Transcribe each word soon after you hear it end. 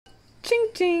Ching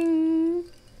ching.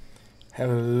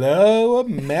 Hello,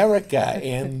 America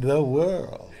and the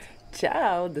world.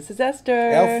 Ciao, this is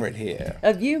Esther. Alfred here.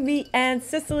 Of You, Me, and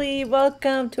Sicily.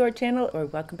 Welcome to our channel, or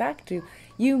welcome back to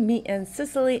You, Me, and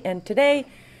Sicily. And today,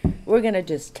 we're going to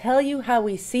just tell you how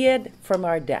we see it from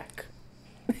our deck.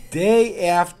 Day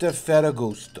after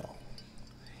Ferragosto.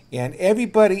 And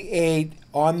everybody ate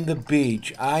on the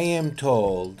beach, I am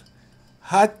told,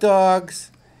 hot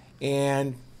dogs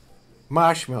and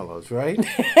marshmallows, right? No,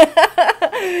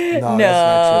 that's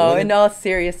not true. In all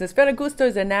seriousness, Ferragosto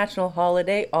is a national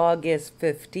holiday, August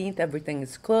 15th. Everything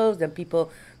is closed and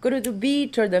people go to the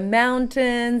beach or the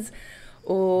mountains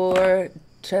or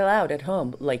chill out at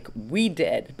home like we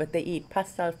did. But they eat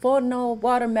pasta al forno,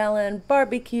 watermelon,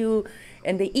 barbecue,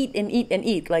 and they eat and eat and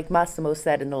eat, like Massimo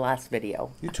said in the last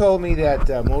video. You told me that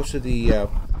most of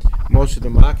the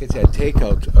markets had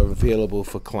takeout available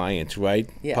for clients, right?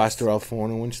 Yes. Pasta al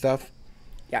forno and stuff.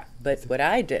 Yeah, but what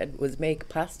I did was make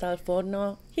pasta al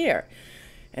forno here.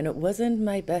 And it wasn't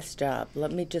my best job.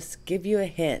 Let me just give you a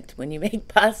hint. When you make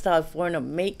pasta al forno,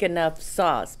 make enough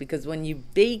sauce, because when you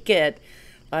bake it,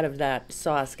 a lot of that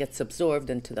sauce gets absorbed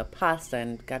into the pasta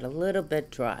and got a little bit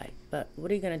dry. But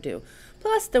what are you going to do?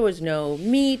 Plus, there was no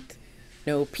meat,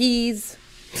 no peas.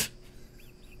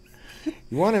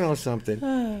 You want to know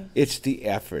something? It's the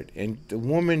effort. And the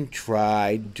woman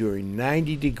tried during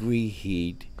 90-degree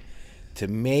heat to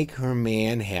make her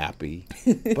man happy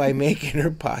by making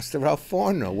her pasta al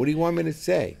forno. What do you want me to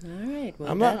say? All right. Well,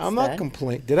 I'm not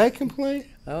complaining. Did I complain?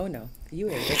 Oh, no. You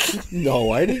ate it.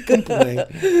 No, I didn't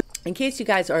complain. In case you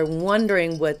guys are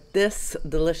wondering what this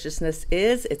deliciousness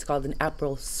is, it's called an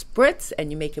Aperol Spritz,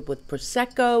 and you make it with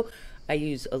Prosecco. I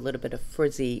use a little bit of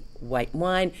frizzy white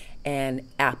wine and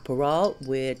Aperol,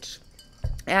 which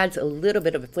adds a little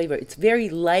bit of a flavor. It's very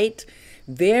light,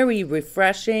 very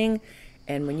refreshing,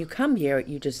 and when you come here,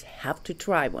 you just have to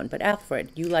try one. But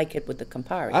Alfred, you like it with the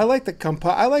Campari. I like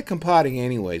Campari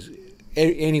anyways.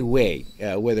 Anyway,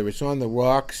 whether it's on the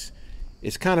rocks,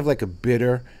 it's kind of like a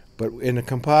bitter. But in the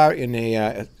Campari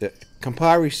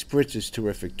Spritz is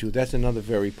terrific too. That's another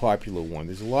very popular one.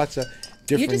 There's lots of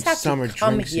different summer drinks here. You just have to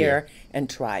come here and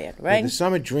try it, right? Yeah, the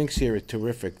summer drinks here are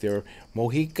terrific. They're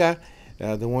Mojica,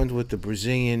 the ones with the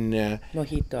Brazilian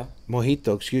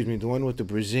Mojito, excuse me, the one with the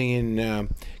Brazilian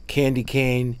candy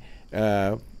cane,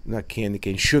 not candy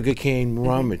cane, sugar cane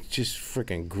rum. It's just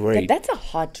freaking great. That's a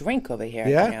hot drink over here.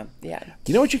 Yeah? Yeah.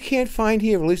 You know what you can't find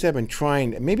here? At least I've been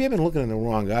trying. Maybe I've been looking in the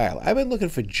wrong aisle. I've been looking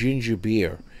for ginger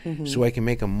beer so I can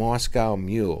make a Moscow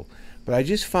Mule. But I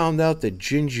just found out that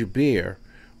ginger beer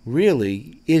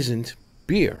really isn't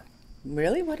beer.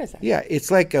 Really? What is it? Yeah, it's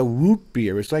like a root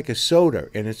beer. It's like a soda,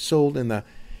 and it's sold in the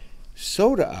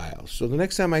soda aisle. So the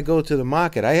next time I go to the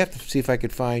market, I have to see if I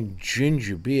could find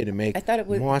ginger beer to make. I thought it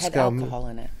had alcohol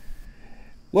in it.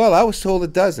 Well, I was told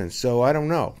it doesn't, so I don't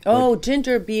know. Oh,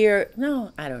 ginger beer.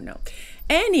 No, I don't know.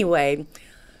 Anyway,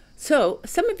 so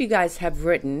some of you guys have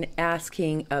written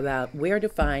asking about where to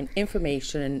find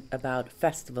information about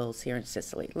festivals here in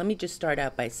Sicily. Let me just start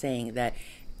out by saying that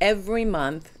every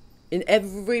month, in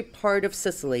every part of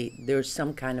Sicily, there's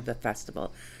some kind of a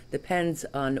festival. Depends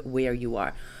on where you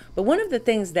are. But one of the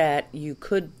things that you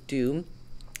could do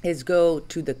is go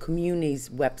to the community's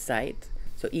website.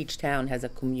 So each town has a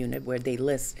commune where they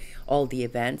list all the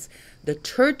events. The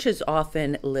churches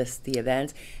often list the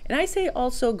events. And I say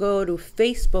also go to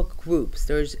Facebook groups.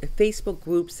 There's Facebook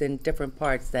groups in different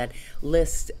parts that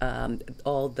list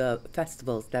all the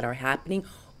festivals that are happening.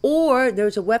 Or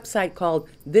there's a website called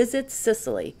Visit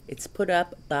Sicily. It's put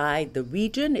up by the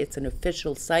region. It's an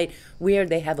official site where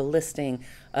they have a listing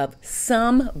of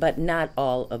some, but not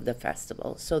all, of the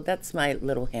festivals. So that's my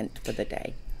little hint for the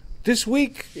day. This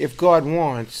week, if God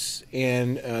wants,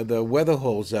 and the weather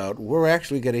holds out, we're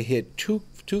actually going to hit two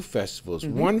festivals.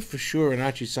 One for sure in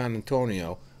Arci San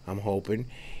Antonio, I'm hoping.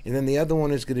 And then the other one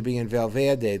is going to be in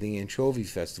Valverde, the Anchovy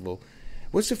Festival.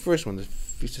 What's the first one? The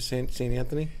Feast of St.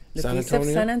 Anthony? The Feast of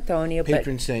San Antonio.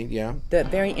 Patron saint, yeah. The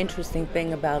very interesting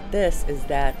thing about this is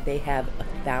that they have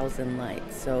 1,000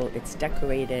 lights. So it's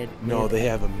decorated. No, they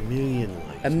have 1,000,000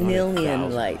 lights.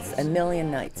 1,000,000 lights.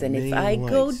 1,000,000 lights. And if I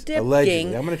go digging.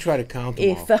 Allegedly. I'm going to try to count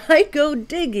them all. If I go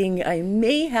digging, I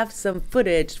may have some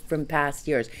footage from past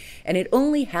years. And it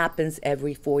only happens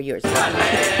every 4 years.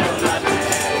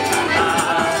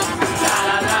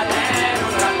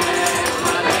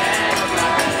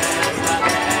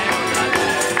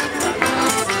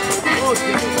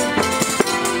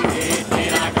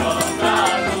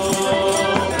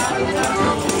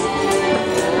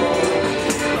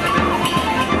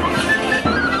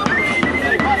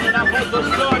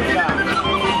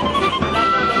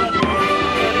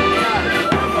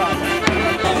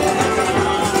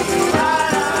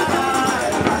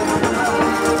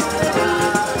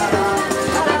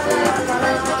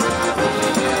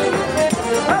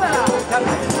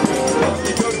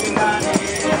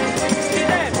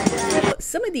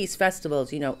 some of these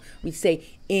festivals, we say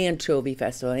anchovy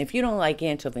festival. And if you don't like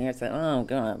anchovy, you're like, oh,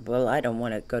 God, well, I don't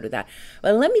want to go to that.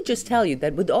 But let me just tell you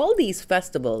that with all these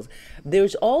festivals,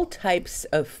 there's all types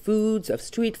of foods, of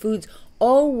street foods,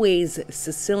 always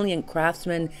Sicilian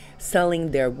craftsmen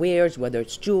selling their wares, whether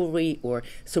it's jewelry or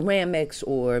ceramics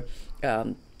or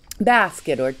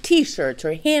basket or T-shirts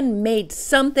or handmade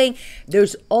something.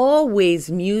 There's always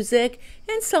music,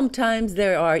 and sometimes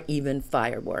there are even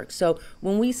fireworks. So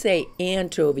when we say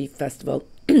anchovy festival,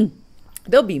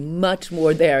 there'll be much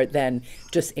more there than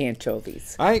just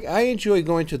anchovies. I enjoy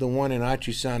going to the one in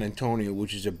Archie San Antonio,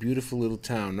 which is a beautiful little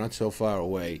town not so far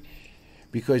away,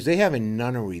 because they have a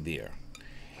nunnery there.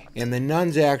 And the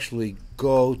nuns actually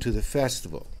go to the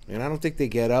festival. And I don't think they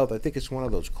get out. I think it's one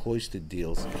of those cloistered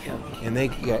deals. And they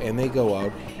go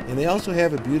out. And they also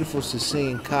have a beautiful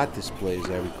Sicilian cart display, as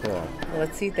I recall. Well,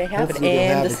 let's see if they have Hopefully it. they'll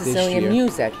And have the it this Sicilian year.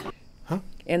 music. Huh?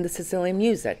 And the Sicilian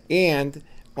music. And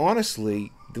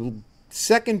honestly, the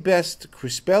second best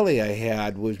crispelli I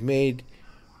had was made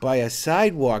by a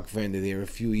sidewalk vendor there a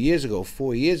few years ago,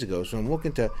 4 years ago. So I'm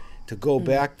looking to go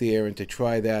back there and to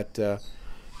try that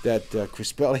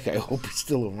crispelli. I hope it's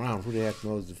still around. Who the heck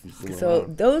knows if it's still So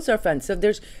around? those are fun. So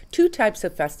there's two types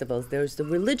of festivals. There's the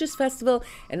religious festival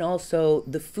and also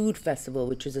the food festival,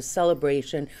 which is a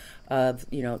celebration of,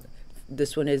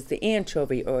 this one is the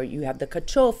anchovy, or you have the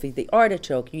cacioffi, the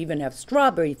artichoke. You even have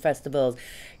strawberry festivals.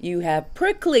 You have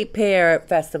prickly pear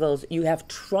festivals. You have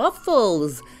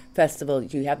truffles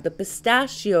festivals. You have the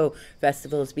pistachio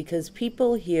festivals, because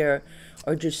people here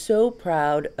are just so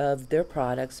proud of their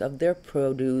products, of their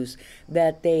produce,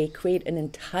 that they create an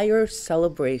entire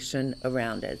celebration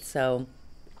around it. So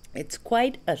it's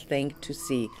quite a thing to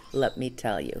see, let me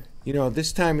tell you.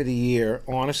 This time of the year,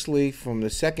 honestly, from the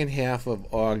second half of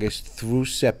August through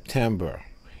September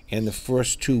and the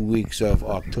first 2 weeks of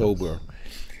October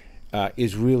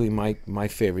is really my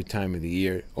favorite time of the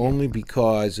year, only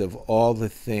because of all the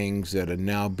things that are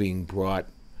now being brought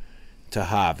to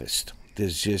harvest.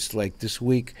 There's just like this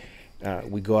week,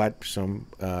 we got some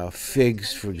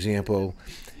figs, for example.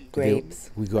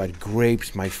 Grapes. We got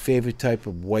grapes, my favorite type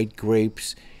of white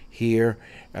grapes here.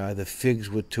 The figs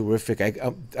were terrific.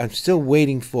 I'm still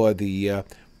waiting for the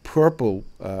purple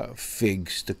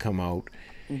figs to come out.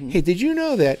 Mm-hmm. Hey, did you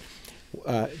know that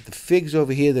the figs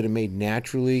over here that are made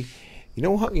naturally, you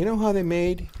know how they're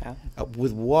made? How?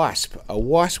 With wasp. A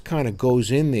wasp kind of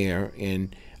goes in there,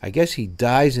 and I guess he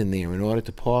dies in there in order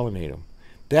to pollinate them.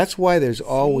 That's why there's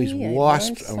always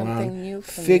wasps around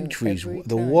fig trees.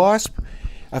 The wasp,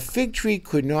 a fig tree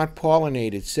could not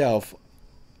pollinate itself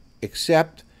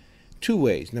except two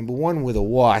ways. Number one, with a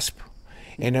wasp,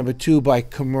 and number two, by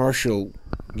commercial,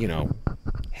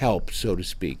 help, so to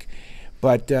speak.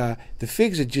 But the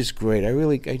figs are just great.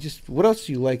 What else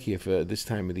do you like here for this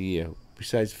time of the year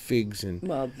besides figs and?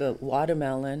 Well, the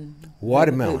watermelon.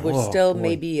 Watermelon. We're still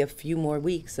maybe a few more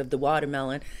weeks of the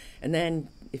watermelon, and then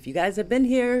if you guys have been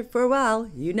here for a while,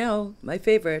 my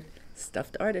favorite,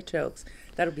 stuffed artichokes.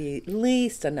 That'll be at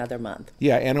least another month.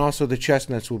 Yeah, and also the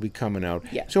chestnuts will be coming out.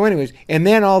 Yeah. So anyways, and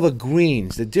then all the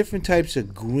greens, the different types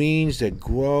of greens that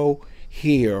grow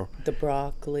here. The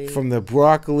broccoli. From the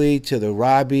broccoli to the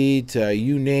rabi to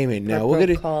you name it. Now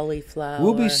cauliflower.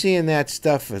 We'll be seeing that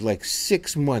stuff for like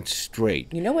 6 months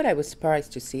straight. You know what I was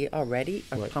surprised to see already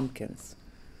are pumpkins.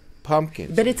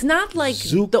 Pumpkins. But it's not like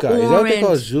zucca. the orange. Is that what they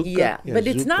call zucca? Yeah, but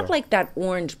it's zucca. not like that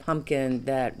orange pumpkin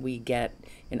that we get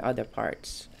in other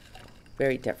parts.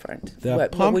 Very different. The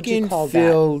what would you call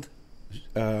pumpkin-filled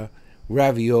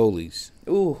raviolis.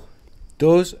 Ooh.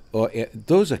 Those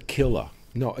are killer.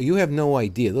 No, you have no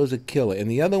idea. Those are killer. And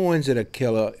the other ones that are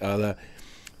killer are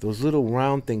those little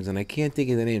round things, and I can't think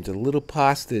of the names. The little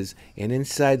pastas, and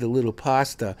inside the little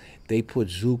pasta, they put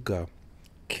zucca.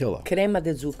 Killer. Crema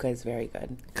de zucca is very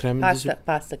good.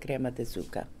 Pasta crema de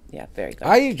zucca. Yeah, very good.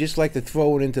 I just like to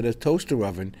throw it into the toaster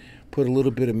oven, put a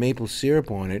little bit of maple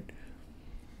syrup on it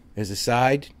as a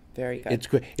side. Very good. It's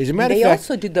great. As a matter of they fact,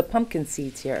 also do the pumpkin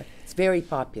seeds here. It's very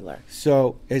popular.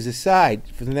 So, as a side,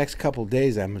 for the next couple of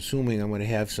days, I'm assuming I'm going to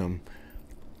have some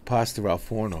pasta al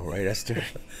forno, right, Esther?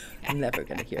 I'm never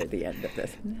going to hear the end of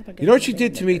this. You know what she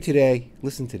did to me today?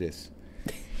 Listen to this.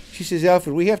 She says,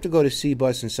 Alfred, we have to go to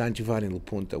C-Bus in San Giovanni La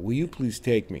Punta. Will you please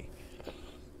take me?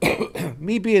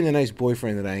 Me being the nice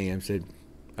boyfriend that I am, said,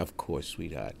 of course,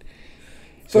 sweetheart.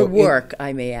 For work,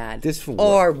 I may add. This for work.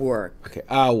 Our work. Okay,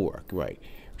 our work, right.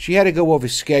 She had to go over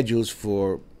schedules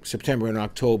for September and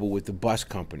October with the bus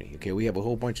company. Okay, we have a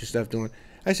whole bunch of stuff doing.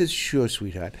 I said, sure,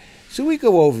 sweetheart. So we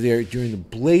go over there during the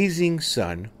blazing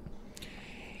sun,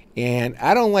 And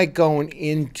I don't like going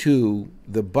into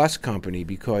the bus company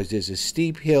because there's a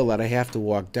steep hill that I have to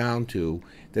walk down to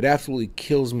that absolutely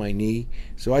kills my knee.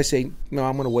 So I say, no,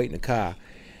 I'm going to wait in the car.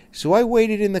 So I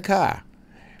waited in the car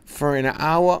for an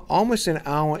hour, almost an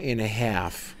hour and a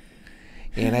half.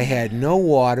 And I had no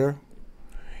water.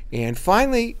 And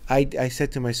finally, I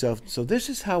said to myself, so this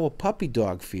is how a puppy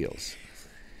dog feels.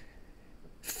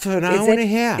 For an hour and a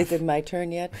half. Is it my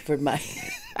turn yet?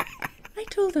 I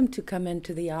told him to come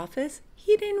into the office.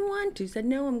 He didn't want to. He said,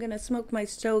 no, I'm going to smoke my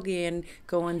stogie and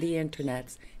go on the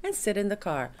internet and sit in the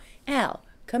car. Al,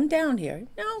 come down here.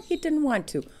 No, he didn't want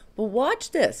to. But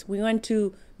watch this. We went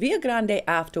to Via Grande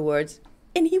afterwards,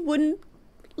 and he wouldn't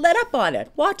let up on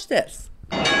it. Watch this.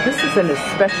 This is an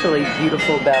especially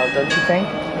beautiful bell, don't you think?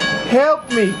 Help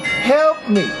me! Help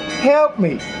me! Help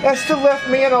me! Esther left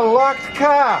me in a locked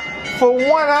car for 1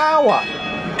 hour.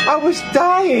 I was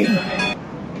dying.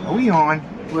 Are we on?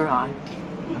 We're on.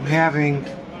 I'm having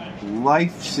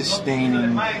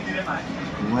life-sustaining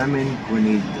lemon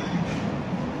granita.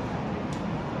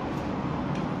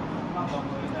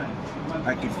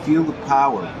 I could feel the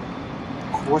power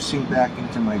coursing back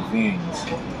into my veins.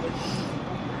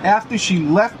 After she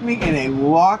left me in a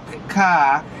locked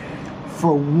car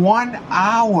for 1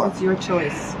 hour. It's your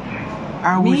choice.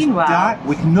 I was Meanwhile,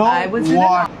 with no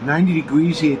water. 90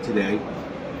 degrees here today.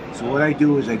 So what I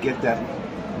do is I get that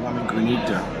lemon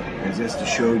granita, as Esther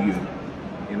showed you,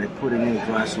 and I put it in a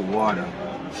glass of water.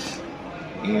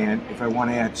 And if I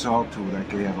want to add salt to it, I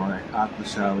could have aqua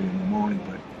sali in the morning.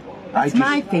 But That's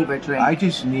my favorite drink. I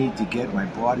just need to get my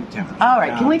body temperature. All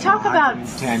right, can we talk about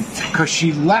 110? Because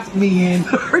she left me in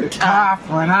the car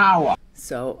for an hour.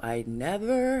 So I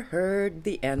never heard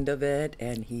the end of it,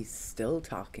 and he's still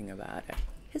talking about it.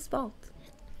 His fault.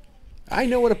 I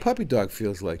know what a puppy dog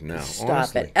feels like now. Stop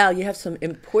honestly. it. Al, you have some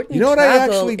important You know what I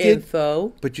travel actually did?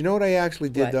 info. But you know what I actually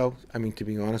did, What? though? I mean, to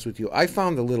be honest with you, I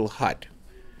found a little hut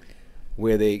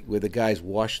where the guys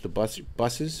wash the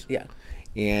buses. Yeah.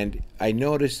 And I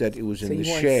noticed that it was So in you the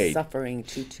weren't shade. suffering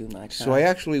too much. So I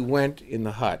actually went in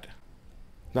the hut.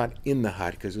 Not in the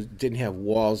hut, because it didn't have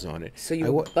walls on it. So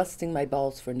you were busting my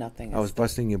balls for nothing. I was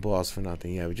busting your balls for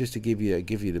nothing, yeah. But just to give you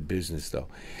the business, though.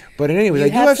 But anyways, You I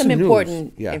do have have some news.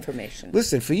 important Yeah. information.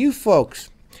 Listen, for you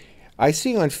folks, I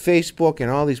see on Facebook and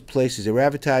all these places, they're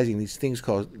advertising these things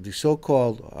called, the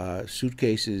so-called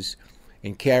suitcases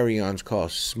and carry-ons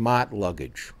called smart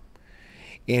luggage.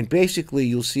 And basically,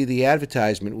 you'll see the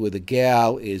advertisement where the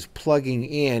gal is plugging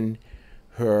in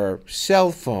her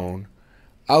cell phone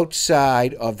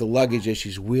outside of the luggage as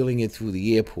she's wheeling it through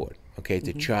the airport, okay,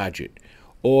 to charge it,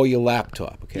 or your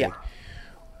laptop, okay? Yeah.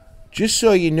 Just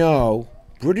so you know,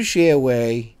 British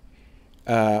Airways,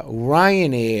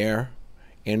 Ryanair,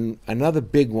 and another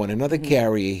big one, another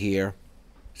carrier here,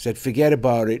 said forget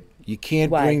about it. You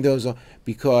can't Why? bring those on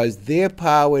because they're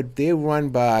run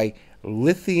by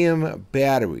lithium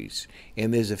batteries,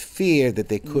 and there's a fear that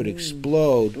they could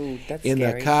explode that's in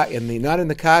scary. the car, not in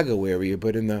the cargo area,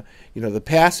 but in the the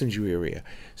passenger area.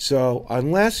 So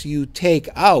unless you take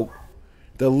out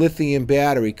the lithium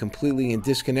battery completely and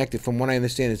disconnect it, from what I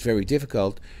understand, it's very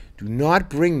difficult. Do not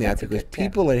bring that because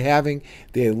people are having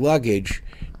their luggage,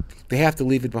 they have to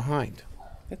leave it behind.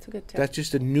 That's a good tip. That's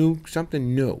just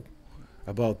something new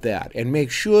about that, and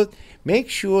make sure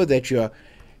that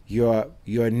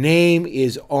your name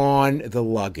is on the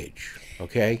luggage,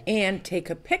 okay? And take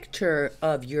a picture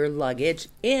of your luggage,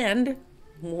 and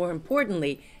more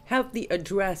importantly, have the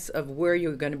address of where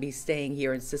you're going to be staying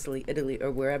here in Sicily, Italy,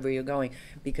 or wherever you're going.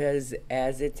 Because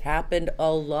as it's happened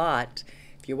a lot,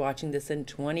 if you're watching this in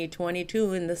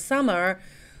 2022 in the summer,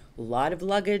 a lot of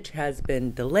luggage has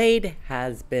been delayed,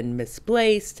 has been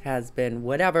misplaced, has been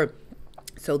whatever.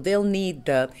 So they'll need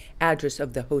the address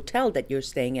of the hotel that you're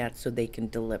staying at so they can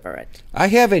deliver it. I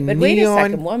have a But neon... wait a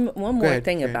second, one more ahead,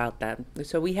 thing go ahead. about that.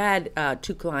 So we had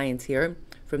 2 clients here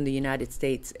from the United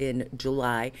States in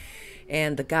July,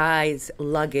 and the guy's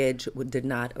luggage did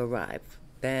not arrive.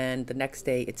 Then the next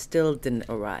day, it still didn't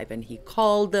arrive, and he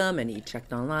called them, and he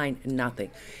checked online, and nothing.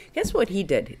 Guess what he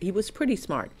did? He was pretty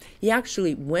smart. He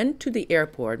actually went to the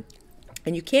airport,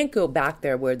 and you can't go back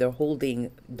there where they're holding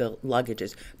the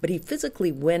luggages. But he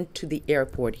physically went to the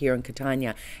airport here in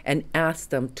Catania and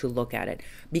asked them to look at it.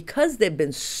 Because they've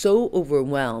been so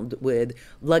overwhelmed with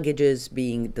luggages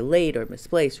being delayed or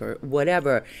misplaced or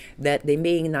whatever, that they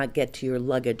may not get to your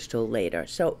luggage till later.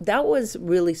 So that was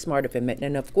really smart of him.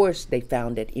 And of course, they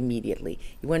found it immediately.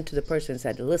 He went to the person and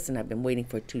said, listen, I've been waiting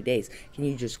for 2 days. Can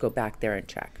you just go back there and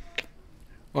check?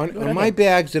 On my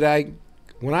bags that I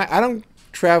don't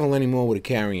travel anymore with a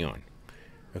carry-on.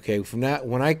 Okay, from that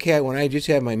when I just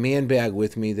have my man bag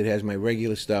with me that has my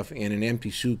regular stuff and an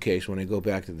empty suitcase when I go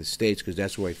back to the States because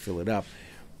that's where I fill it up.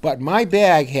 But my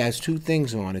bag has two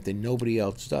things on it that nobody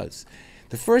else does.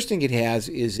 The first thing it has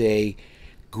is a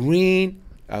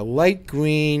light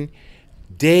green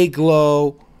day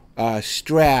glow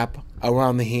strap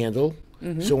around the handle.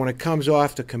 Mm-hmm. So when it comes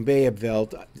off the conveyor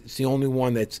belt, it's the only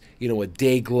one that's, a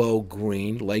day glow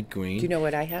green, light green. Do you know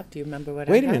what I have? Do you remember what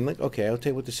I have? Wait a minute. Okay, I'll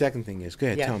tell you what the second thing is. Go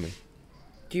ahead, tell me.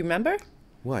 Do you remember?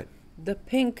 What? The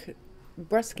pink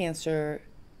breast cancer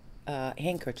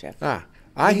handkerchief.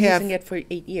 I'm using it for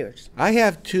 8 years. I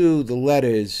have the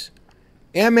letters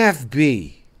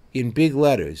MFB in big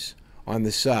letters on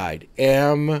the side.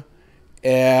 MFB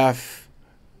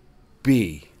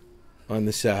on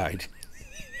the side.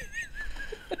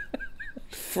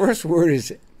 First word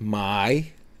is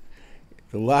my.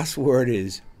 The last word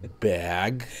is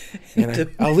bag. And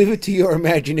I'll leave it to your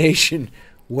imagination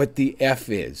what the F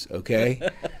is, okay?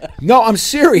 No, I'm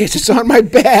serious. It's on my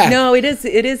bag. No, it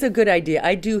is a good idea.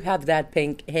 I do have that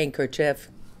pink handkerchief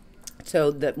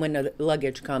so that when the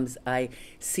luggage comes, I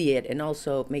see it. And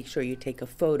also make sure you take a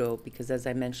photo because, as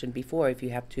I mentioned before, if you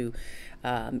have to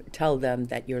tell them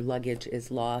that your luggage is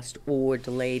lost or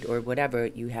delayed or whatever,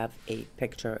 you have a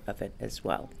picture of it as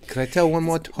well. Can I tell one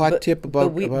more hot tip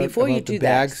about before you do the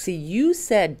bags? that? See, you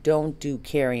said don't do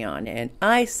carry-on, and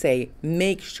I say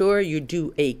make sure you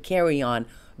do a carry-on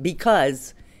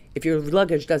because if your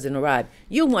luggage doesn't arrive,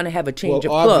 you'll want to have a change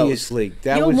of clothes. Obviously,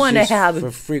 you'll was just for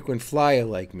a frequent flyer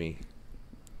like me.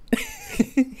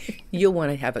 You'll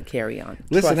want to have a carry-on.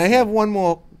 Listen, I have one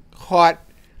more hot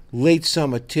late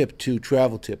summer tip too,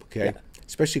 travel tip, okay? Yeah.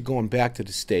 Especially going back to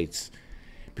the States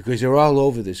because they're all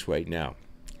over this right now.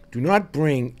 Do not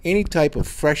bring any type of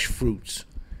fresh fruits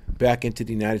back into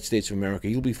the United States of America.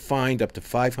 You'll be fined up to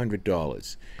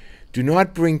 $500. Do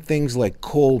not bring things like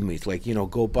cold meat, like,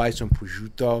 go buy some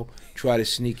prosciutto, try to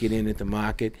sneak it in at the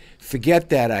market. Forget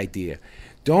that idea.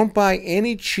 Don't buy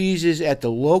any cheeses at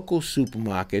the local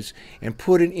supermarkets and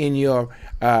put it in your,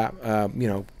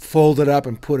 fold it up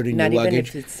and put it in your luggage. Not even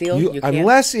if it's sealed?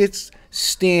 Unless it's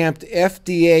stamped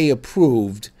FDA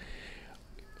approved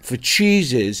for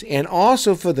cheeses and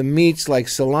also for the meats like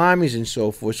salamis and so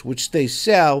forth, which they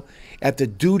sell at the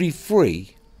duty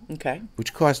free,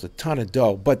 which cost a ton of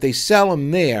dough, but they sell them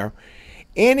there.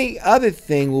 Any other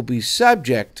thing will be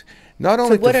subject not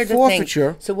only to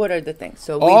forfeiture. So what are the things?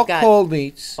 So we've got cold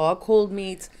meats. All cold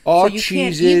meats. All so you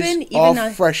cheeses. Can't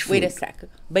all fresh fruit. Wait a second.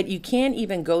 But you can't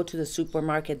even go to the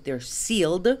supermarket. They're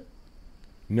sealed.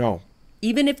 No.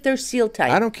 Even if they're sealed tight.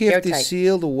 I don't care if they're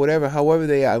sealed or whatever, however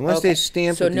they are. Unless they're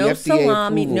stamped with the FDA approval. So no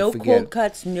salami, no cold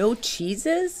cuts, no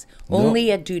cheeses.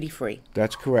 Only at duty free.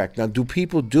 That's correct. Now, do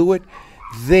people do it?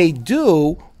 They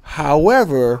do.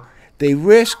 However, they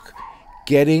risk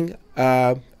getting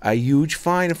a huge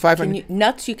fine of $500.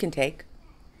 Nuts you can take.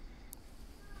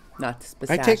 Nuts,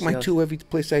 pistachios. I take my 2 every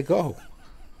place I go.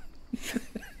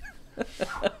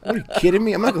 Are you kidding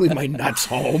me? I'm not going to leave my nuts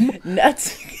home.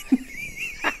 Nuts.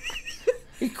 Are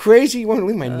you crazy? You want to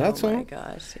leave my nuts home? Oh, my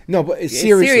gosh. No, but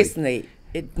seriously.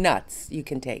 Nuts you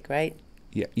can take, right?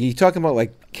 Yeah, you're talking about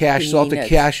like salted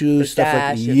cashews, stuff like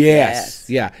that. Yes.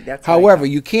 Yeah. However,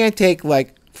 you can't take,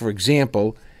 like, for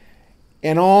example,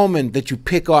 an almond that you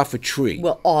pick off a tree.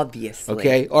 Well, obviously.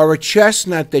 Okay? Or a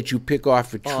chestnut that you pick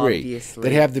off a tree. Obviously.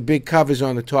 That have the big covers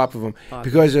on the top of them.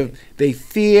 Obviously. Because they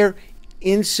fear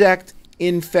insect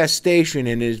infestation,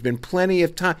 and there's been plenty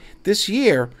of time. This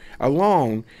year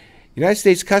alone, United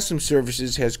States Customs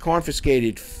Services has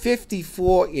confiscated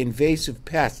 54 invasive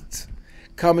pests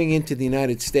coming into the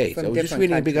United States. I was just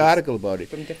reading a big article about it.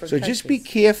 So just be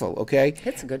careful, okay?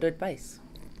 That's good advice.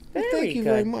 Thank you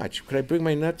very much. Could I bring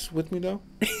my nuts with me, though?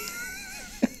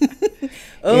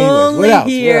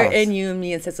 Only here in You and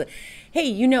Me and Sicily.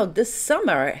 Hey, this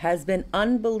summer has been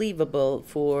unbelievable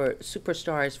for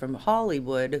superstars from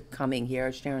Hollywood coming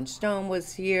here. Sharon Stone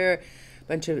was here. A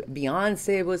bunch of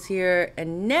Beyonce was here.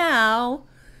 And now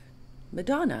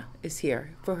Madonna is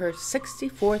here for her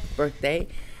 64th birthday.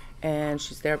 And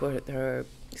she's there with her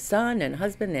son and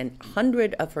husband and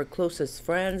 100 of her closest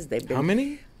friends. They've been How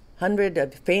many? 100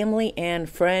 of family and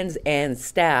friends and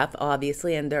staff,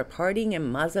 obviously, and they're partying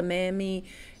in Mazzamemi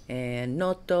and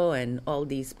Noto and all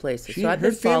these places. So I've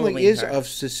been following her. Her family is of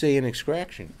Sicilian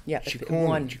extraction. Yeah,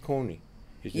 Ciccone.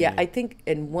 Yeah, I think,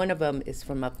 and one of them is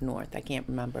from up north. I can't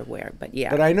remember where, but yeah.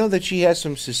 But I know that she has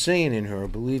some Sicilian in her.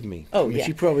 Believe me. Oh, yeah.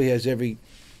 She probably has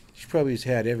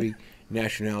had every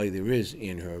nationality there is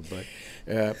in her,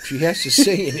 but she has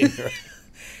Sicilian in her.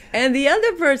 And the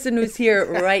other person who's here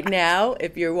right now,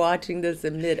 if you're watching this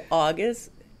in mid-August,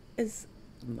 is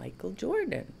Michael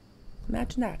Jordan.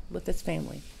 Imagine that with his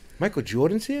family. Michael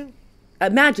Jordan's here?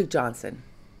 Magic Johnson.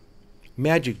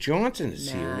 Magic Johnson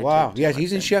is here. Magic Wow. Yes,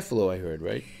 he's in Johnson. Sheffield, I heard,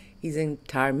 right? He's in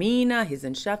Taormina. He's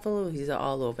in Sheffield. He's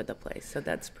all over the place. So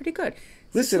that's pretty good.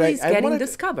 Listen, Sicily's I getting wanna-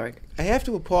 discovered. I have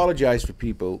to apologize for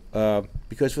people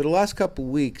because for the last couple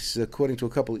of weeks, according to a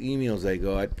couple of emails I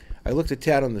got, I looked a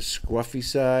tad on the scruffy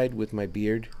side with my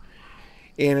beard.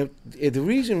 And the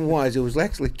reason was, it was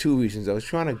actually two reasons. I was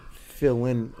trying to fill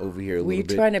in over here a Were you little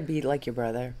bit. trying to be like your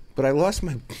brother? But I lost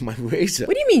my razor.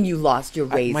 What do you mean you lost your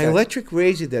razor? My electric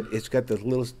razor, that it's got the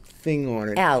little thing on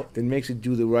it Al. that makes it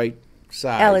do the right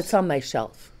size. Al, it's on my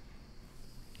shelf.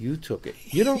 You took it.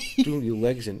 You don't do your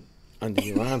legs and under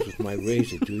your arms with my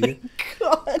razor, do you?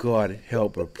 God. God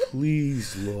help her,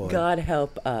 please, Lord. God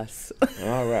help us.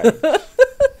 All right.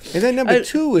 And then number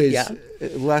two is, yeah.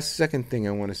 Last second thing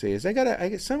I want to say is, I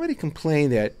got somebody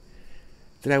complained that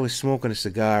I was smoking a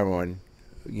cigar on,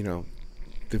 the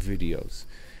videos.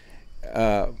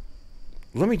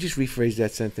 Let me just rephrase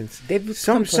that sentence.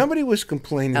 Somebody was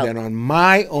complaining that on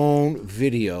my own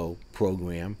video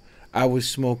program, I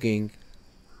smoke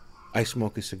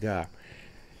a cigar.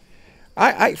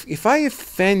 If I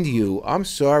offend you, I'm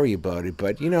sorry about it,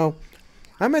 but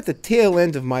I'm at the tail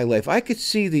end of my life. I could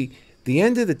see the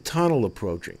end of the tunnel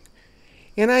approaching,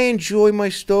 and I enjoy my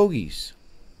stogies.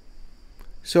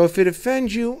 So if it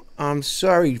offends you, I'm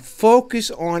sorry. Focus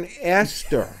on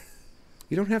Esther.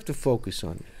 You don't have to focus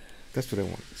on me. That's what I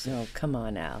want to say. No, come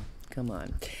on, Al. Come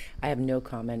on. I have no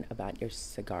comment about your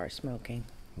cigar smoking.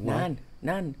 What?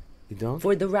 None. You don't?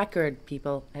 For the record,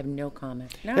 people, I have no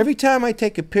comment. No. Every time I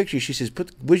take a picture, she says,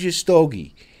 "Where's your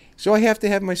stogie?" So I have to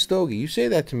have my stogie. You say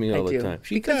that to me all I the do. time.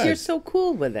 She because does. you're so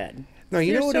cool with it. No,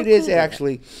 you You're know what so it is, cool with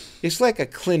actually? It's like a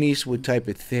Clint Eastwood type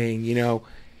of thing,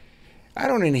 I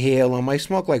don't inhale them. I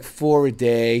smoke like 4 a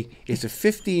day. It's a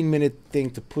 15-minute thing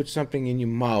to put something in your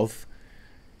mouth,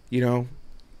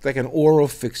 like an oral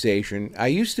fixation. I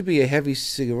used to be a heavy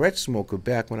cigarette smoker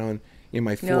back when I was in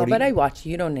my 40s. No, but I watch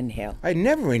you. You don't inhale. I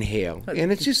never inhale.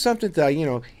 And it's just something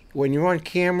that, when you're on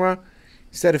camera,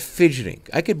 instead of fidgeting,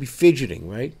 I could be fidgeting,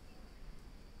 right?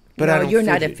 But no, I don't you're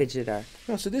not a fidget. fidgeter.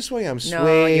 No, so this way I'm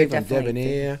No, you're suave, I'm definitely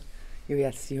debonair.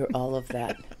 Yes, you're all of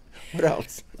that. What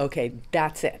else? Okay,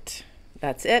 that's it.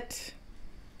 That's it.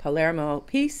 Palermo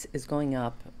piece is going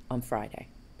up on Friday.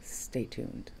 Stay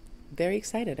tuned. Very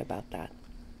excited about that.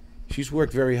 She's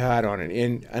worked very hard on it.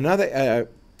 And another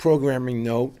programming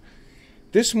note,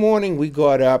 this morning we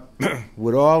got up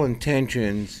with all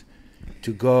intentions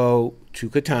to go to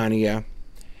Catania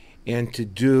and to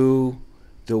do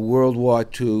the World War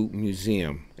II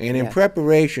Museum. And in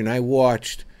preparation, I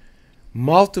watched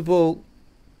multiple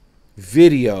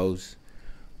videos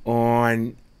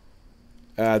on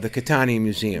the Catania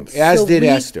Museum, as did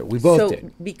Esther. We both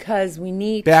did. Because we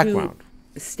need background.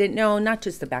 No, not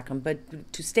just the background,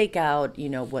 but to stake out,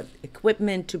 what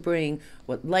equipment to bring,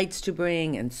 what lights to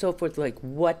bring, and so forth, like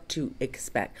what to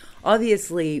expect.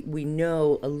 Obviously, we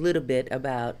know a little bit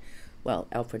about, well,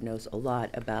 Alfred knows a lot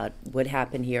about what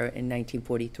happened here in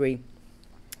 1943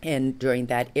 and during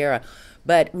that era.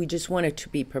 But we just wanted to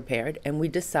be prepared, and we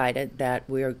decided that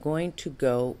we are going to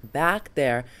go back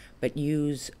there, but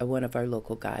use one of our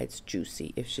local guides,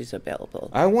 Juicy, if she's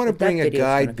available. I want to But that bring a video's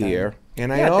guide gonna come. there,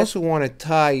 and I Yeah, also want to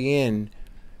tie in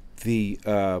the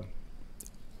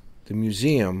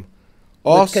museum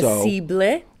also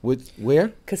Cassible. with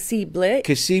where? Cassible.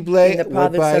 Cassible, In the right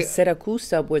province by- of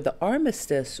Siracusa, where the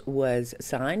armistice was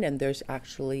signed, and there's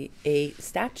actually a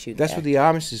statue That's there. where the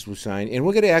armistice was signed, and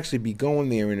we're going to actually be going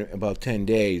there in about 10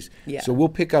 days. Yeah. So we'll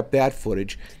pick up that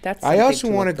footage. That's I something also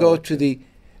to want to look go forward to the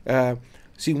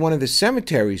see one of the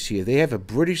cemeteries here. They have a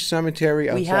British cemetery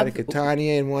outside of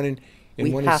Catania and one in we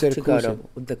one have in to go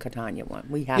Siracusa. to the Catania one.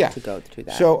 We have to go to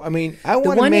that. So I mean, I the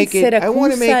want to one make in it. I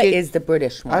want to make Siracusa it. is the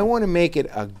British one. I want to make it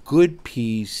a good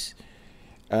piece,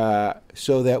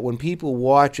 so that when people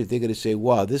watch it, they're going to say,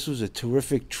 "Wow, this was a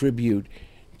terrific tribute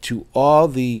to all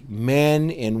the men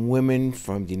and women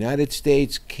from the United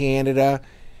States, Canada,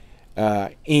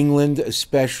 England,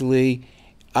 especially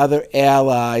other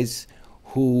allies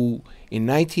who, in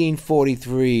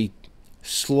 1943,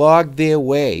 slogged their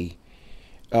way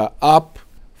up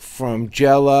from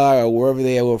Jella or wherever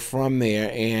they were from there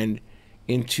and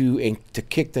to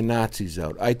kick the Nazis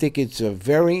out." I think it's a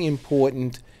very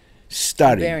important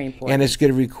study. Very important. And it's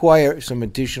going to require some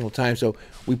additional time. So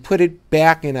we put it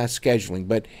back in our scheduling.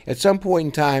 But at some point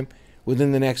in time,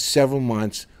 within the next several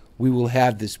months, we will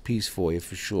have this piece for you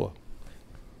for sure.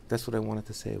 That's what I wanted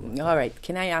to say about it. All right.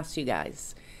 Can I ask you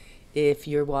guys, if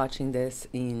you're watching this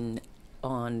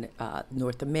on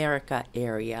North America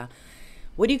area,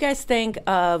 what do you guys think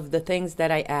of the things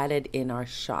that I added in our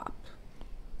shop?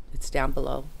 It's down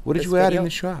below. What did this you add video. in the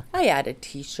shop? I added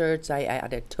T-shirts. I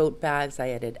added tote bags. I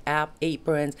added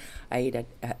aprons. I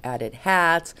added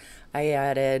hats. I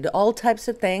added all types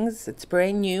of things. It's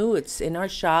brand new. It's in our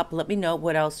shop. Let me know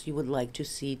what else you would like to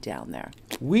see down there.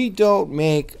 We don't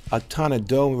make a ton of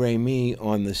do-re-mi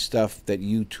on the stuff that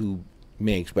YouTube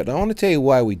makes, but I want to tell you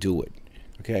why we do it,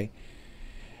 okay?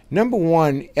 Number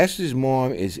one, Esther's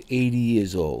mom is 80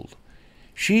 years old.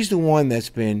 She's the one that's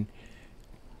been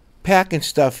packing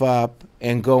stuff up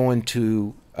and going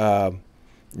to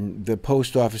the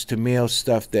post office to mail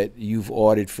stuff that you've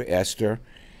ordered for Esther.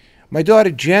 My daughter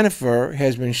Jennifer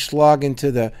has been slogging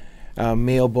to the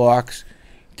mailbox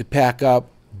to pack up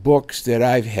books that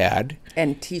I've had.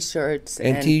 And T-shirts.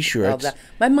 And T-shirts. All that.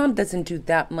 My mom doesn't do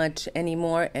that much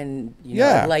anymore, and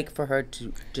Yeah. I'd like for her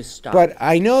to just stop. But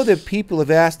I know that people have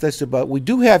asked us about, we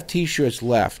do have T-shirts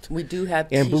left. We do have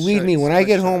And T-shirts. believe me, when I for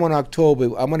get sure. home in October,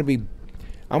 I'm gonna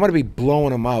be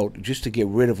blowing them out just to get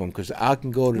rid of them because I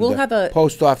can go to We'll have the a-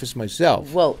 post office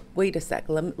myself. Well, wait a sec.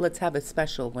 Let's have a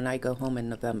special when I go home in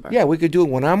November. Yeah, we could do it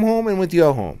when I'm home and with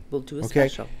your home. We'll do a Okay?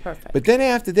 special. Perfect. But then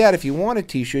after that, if you want a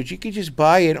T-shirt, you could just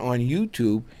buy it on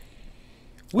YouTube.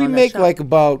 We On our make shop. like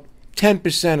about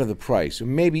 10% of the price, or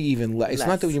maybe even less. It's not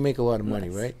Less. that you make a lot of money,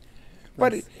 Less.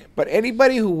 right? Less. But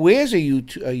anybody who wears a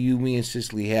You, Me, and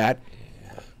Sicily hat,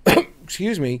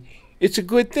 excuse me, it's a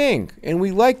good thing, and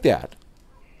we like that.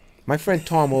 My friend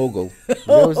Tom Ogle, that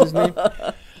was his name?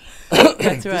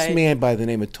 That's This right. man by the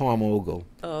name of Tom Ogle.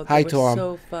 Oh, Hi, they were Tom.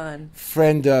 so fun.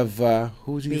 Friend of,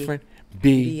 who was he, B. friend?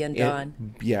 B and Dawn.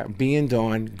 Yeah, B and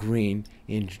Dawn Green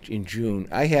in June.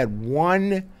 I had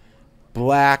one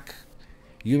black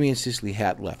You, Me, and Sicily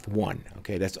hat left. One.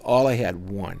 Okay, that's all I had,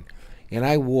 one. And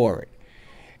I wore it.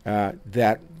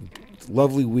 That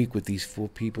lovely week with these 4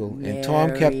 people. And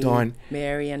Tom kept on,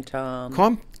 Mary and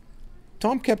Tom.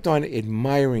 Tom kept on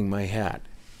admiring my hat,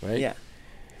 right? Yeah.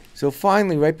 So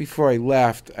finally, right before I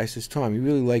left, I says, Tom, you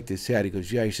really like this hat? He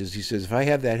goes, yeah. He says, if I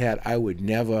had that hat, I would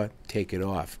never take it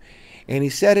off. And he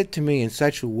said it to me in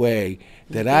such a way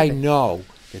that I know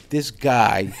that this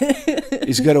guy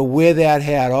is going to wear that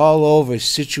hat all over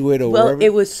Situate or Well, wherever.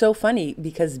 it was so funny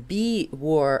because B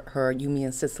wore her You, Me,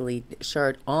 and Sicily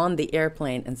shirt on the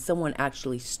airplane, and someone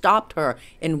actually stopped her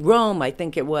in Rome, I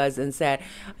think it was, and said,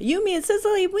 You, Me, and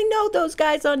Sicily, we know those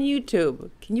guys on YouTube.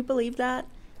 Can you believe that?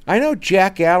 I know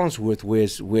Jack Allensworth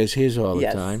wears his all the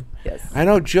Yes, time. yes. I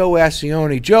know Joe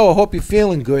Ascione. Joe, I hope you're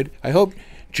feeling good. I hope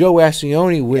Joe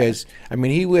Ascione wears,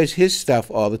 he wears his stuff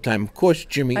all the time. Of course,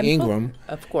 Jimmy Ingram.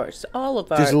 Of course, all of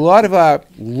There's a our... lot of our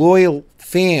loyal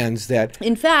fans that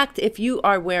In fact, if you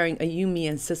are wearing a You, Me,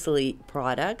 and Sicily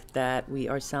product that we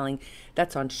are selling,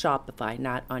 that's on Shopify,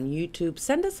 not on YouTube,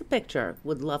 send us a picture.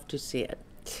 Would love to see it.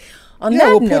 On that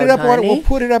we'll note, put it up honey, we'll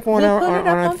put it up on we'll our put it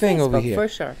on up our thing over Facebook, here. for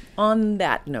sure. On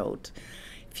that note,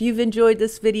 if you've enjoyed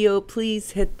this video,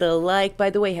 please hit the like.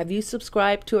 By the way, have you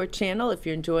subscribed to our channel? If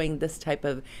you're enjoying this type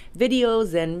of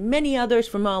videos and many others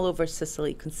from all over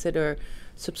Sicily, consider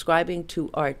subscribing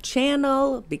to our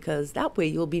channel because that way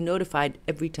you'll be notified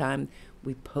every time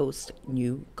we post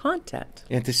new content.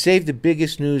 And to save the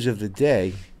biggest news of the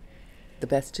day, The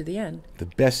best to the end. the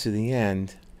best of the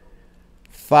end,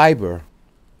 fiber.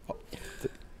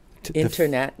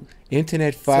 Internet.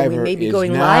 Internet So we fiber may be is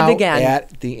going now live again.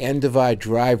 at the end of our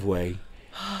driveway.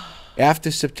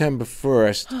 After September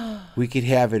 1st, we could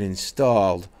have it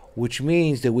installed, which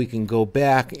means that we can go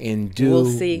back and do We'll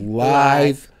see.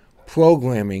 live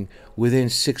programming within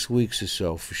 6 weeks or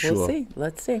so, for sure. We'll see.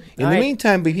 Let's see. In the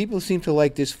meantime, but people seem to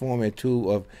like this format too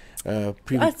of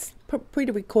That's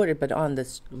pre-recorded, but on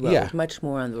this road. Yeah. Much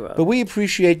more on the road. But we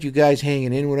appreciate you guys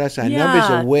hanging in with us. Our numbers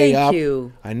Yeah, are way thank up.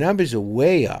 you. Our numbers are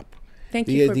way up. Thank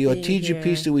the you for the being Ortigia here.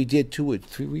 piece that we did 2 or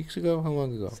 3 weeks ago. How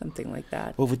long ago? Something like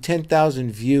that. Over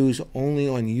 10,000 views only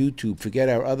on YouTube. Forget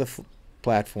our other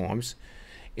platforms.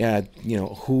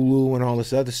 Hulu and all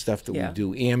this other stuff that Yeah. we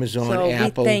do. Amazon, So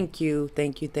Apple. we thank you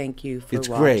for It's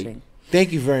watching. great.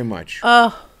 Thank you very much.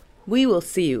 We will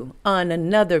see you on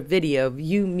another video of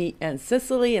You, Me, and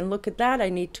Sicily. And look at that. I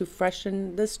need to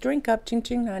freshen this drink up. Ching,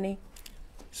 ching, honey.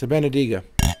 Se benediga.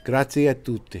 Grazie a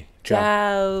tutti.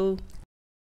 Ciao. Ciao.